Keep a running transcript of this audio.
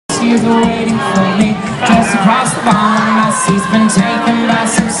She's waiting for me just across the barn. My seat's been taken by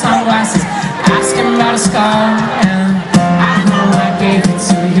some sunglasses, asking about a scar, and I know I gave it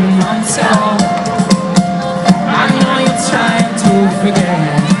to you months ago. I know you're trying to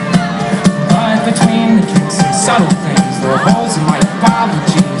forget, but between the drinks and subtle things, the holes in my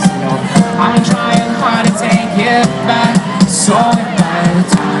apologies, you know, I'm trying hard to take it back, so if by the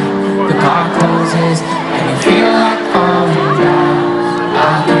time the bar closes and you feel like falling down,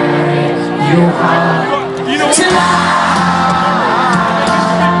 I'll carry you home.